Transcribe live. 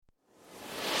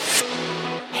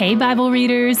Hey, Bible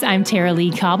readers, I'm Tara Lee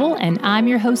Cobble, and I'm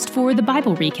your host for the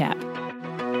Bible Recap.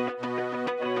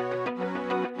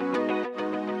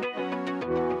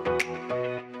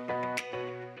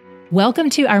 Welcome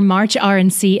to our March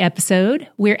R&C episode.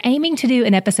 We're aiming to do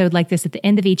an episode like this at the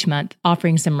end of each month,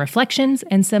 offering some reflections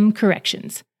and some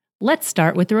corrections. Let's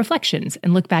start with the reflections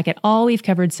and look back at all we've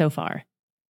covered so far.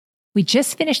 We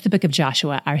just finished the book of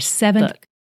Joshua, our 7th book.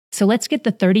 So let's get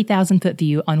the 30,000-foot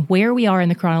view on where we are in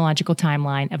the chronological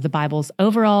timeline of the Bible's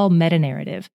overall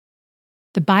meta-narrative.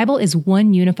 The Bible is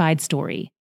one unified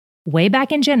story. Way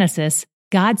back in Genesis,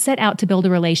 God set out to build a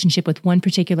relationship with one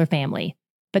particular family,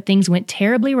 but things went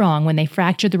terribly wrong when they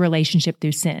fractured the relationship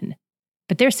through sin.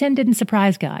 But their sin didn't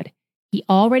surprise God. He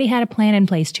already had a plan in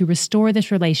place to restore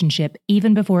this relationship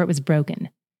even before it was broken.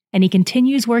 And he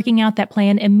continues working out that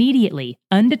plan immediately,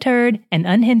 undeterred and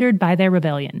unhindered by their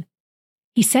rebellion.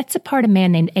 He sets apart a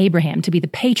man named Abraham to be the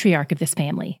patriarch of this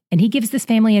family, and he gives this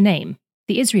family a name,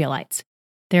 the Israelites.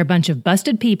 They're a bunch of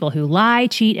busted people who lie,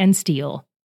 cheat, and steal.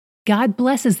 God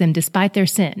blesses them despite their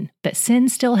sin, but sin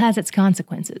still has its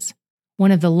consequences.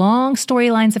 One of the long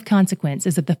storylines of consequence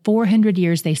is of the 400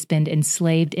 years they spend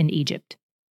enslaved in Egypt.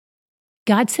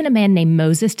 God sent a man named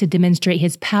Moses to demonstrate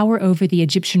his power over the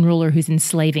Egyptian ruler who's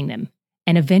enslaving them,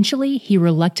 and eventually he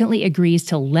reluctantly agrees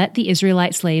to let the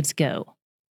Israelite slaves go.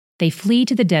 They flee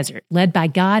to the desert, led by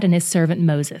God and his servant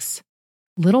Moses.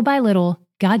 Little by little,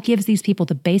 God gives these people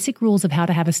the basic rules of how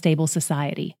to have a stable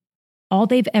society. All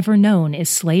they've ever known is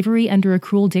slavery under a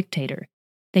cruel dictator.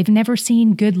 They've never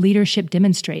seen good leadership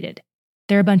demonstrated.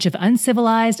 They're a bunch of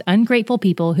uncivilized, ungrateful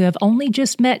people who have only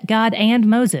just met God and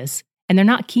Moses, and they're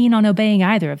not keen on obeying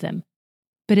either of them.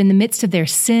 But in the midst of their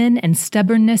sin and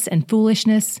stubbornness and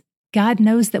foolishness, God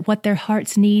knows that what their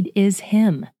hearts need is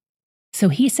Him. So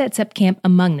he sets up camp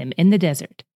among them in the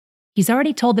desert. He's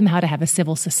already told them how to have a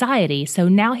civil society, so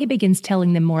now he begins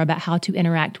telling them more about how to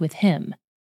interact with him.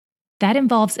 That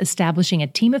involves establishing a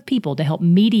team of people to help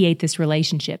mediate this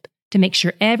relationship, to make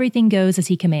sure everything goes as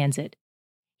he commands it.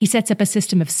 He sets up a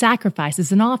system of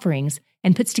sacrifices and offerings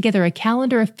and puts together a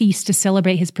calendar of feasts to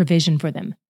celebrate his provision for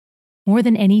them. More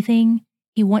than anything,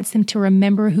 he wants them to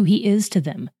remember who he is to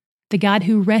them, the God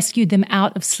who rescued them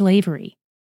out of slavery.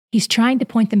 He's trying to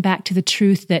point them back to the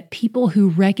truth that people who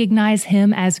recognize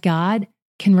him as God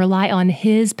can rely on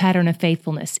his pattern of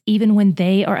faithfulness, even when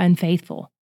they are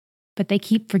unfaithful. But they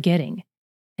keep forgetting.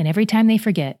 And every time they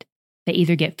forget, they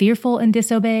either get fearful and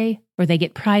disobey, or they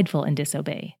get prideful and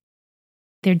disobey.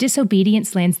 Their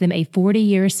disobedience lands them a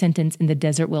 40-year sentence in the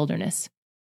desert wilderness.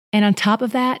 And on top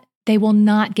of that, they will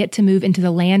not get to move into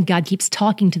the land God keeps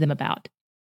talking to them about.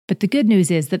 But the good news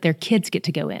is that their kids get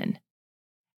to go in.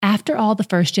 After all the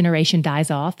first generation dies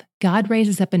off, God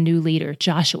raises up a new leader,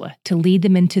 Joshua, to lead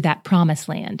them into that promised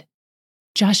land.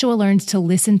 Joshua learns to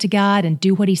listen to God and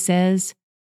do what he says,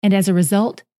 and as a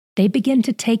result, they begin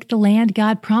to take the land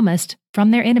God promised from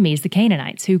their enemies, the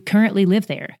Canaanites, who currently live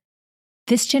there.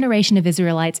 This generation of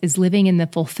Israelites is living in the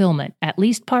fulfillment, at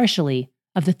least partially,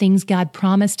 of the things God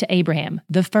promised to Abraham,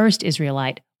 the first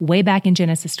Israelite, way back in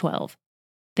Genesis 12.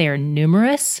 They are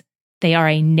numerous. They are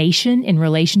a nation in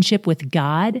relationship with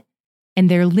God, and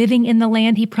they're living in the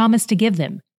land he promised to give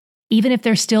them, even if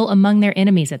they're still among their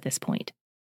enemies at this point.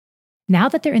 Now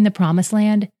that they're in the promised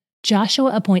land,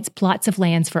 Joshua appoints plots of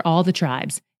lands for all the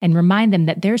tribes and remind them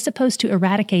that they're supposed to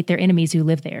eradicate their enemies who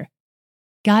live there.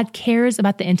 God cares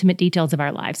about the intimate details of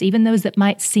our lives, even those that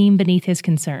might seem beneath his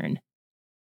concern.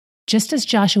 Just as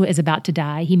Joshua is about to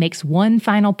die, he makes one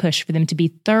final push for them to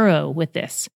be thorough with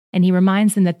this. And he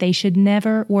reminds them that they should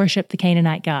never worship the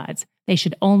Canaanite gods. They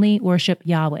should only worship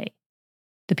Yahweh.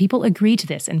 The people agree to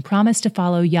this and promise to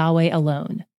follow Yahweh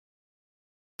alone.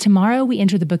 Tomorrow we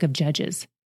enter the book of Judges.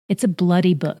 It's a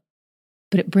bloody book,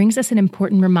 but it brings us an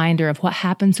important reminder of what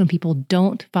happens when people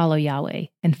don't follow Yahweh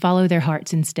and follow their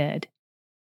hearts instead.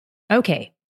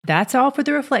 Okay, that's all for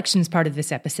the reflections part of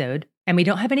this episode, and we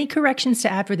don't have any corrections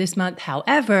to add for this month.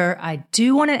 However, I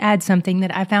do want to add something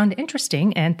that I found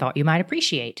interesting and thought you might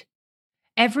appreciate.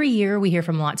 Every year, we hear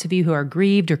from lots of you who are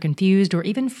grieved or confused or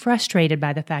even frustrated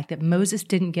by the fact that Moses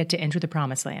didn't get to enter the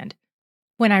Promised Land.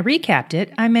 When I recapped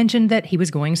it, I mentioned that he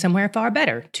was going somewhere far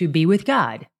better, to be with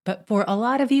God. But for a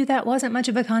lot of you, that wasn't much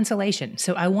of a consolation,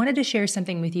 so I wanted to share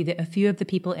something with you that a few of the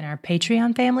people in our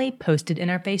Patreon family posted in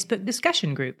our Facebook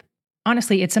discussion group.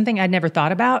 Honestly, it's something I'd never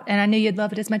thought about, and I knew you'd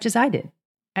love it as much as I did.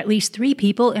 At least 3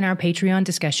 people in our Patreon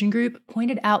discussion group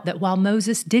pointed out that while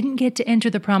Moses didn't get to enter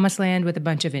the Promised Land with a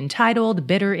bunch of entitled,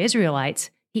 bitter Israelites,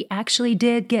 he actually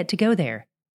did get to go there,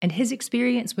 and his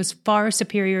experience was far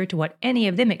superior to what any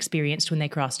of them experienced when they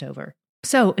crossed over.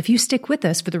 So, if you stick with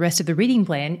us for the rest of the reading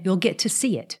plan, you'll get to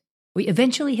see it. We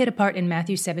eventually hit a part in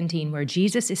Matthew 17 where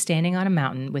Jesus is standing on a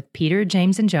mountain with Peter,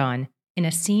 James, and John in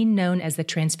a scene known as the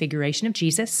Transfiguration of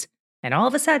Jesus, and all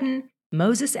of a sudden,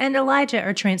 Moses and Elijah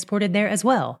are transported there as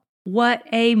well. What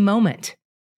a moment!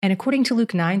 And according to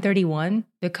Luke 9:31,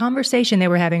 the conversation they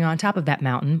were having on top of that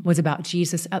mountain was about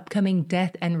Jesus' upcoming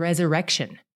death and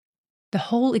resurrection. The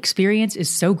whole experience is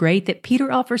so great that Peter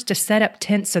offers to set up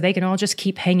tents so they can all just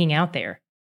keep hanging out there.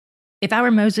 If I were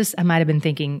Moses, I might have been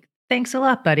thinking, thanks a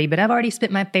lot, buddy, but I've already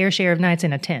spent my fair share of nights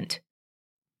in a tent.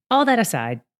 All that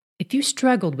aside, if you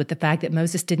struggled with the fact that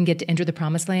Moses didn't get to enter the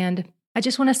Promised Land, I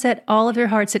just want to set all of your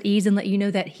hearts at ease and let you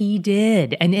know that he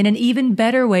did, and in an even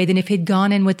better way than if he'd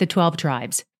gone in with the 12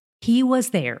 tribes. He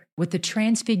was there with the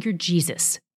transfigured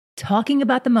Jesus, talking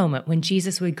about the moment when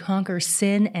Jesus would conquer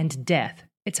sin and death.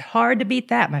 It's hard to beat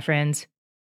that, my friends.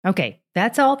 Okay,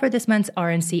 that's all for this month's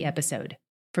RNC episode.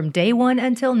 From day one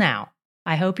until now,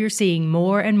 I hope you're seeing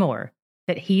more and more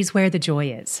that he's where the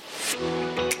joy is.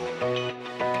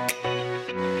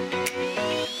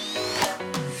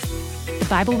 The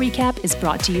Bible Recap is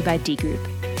brought to you by D Group,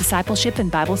 discipleship and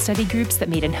Bible study groups that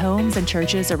meet in homes and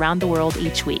churches around the world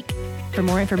each week. For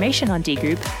more information on D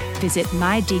Group, visit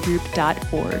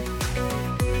mydgroup.org.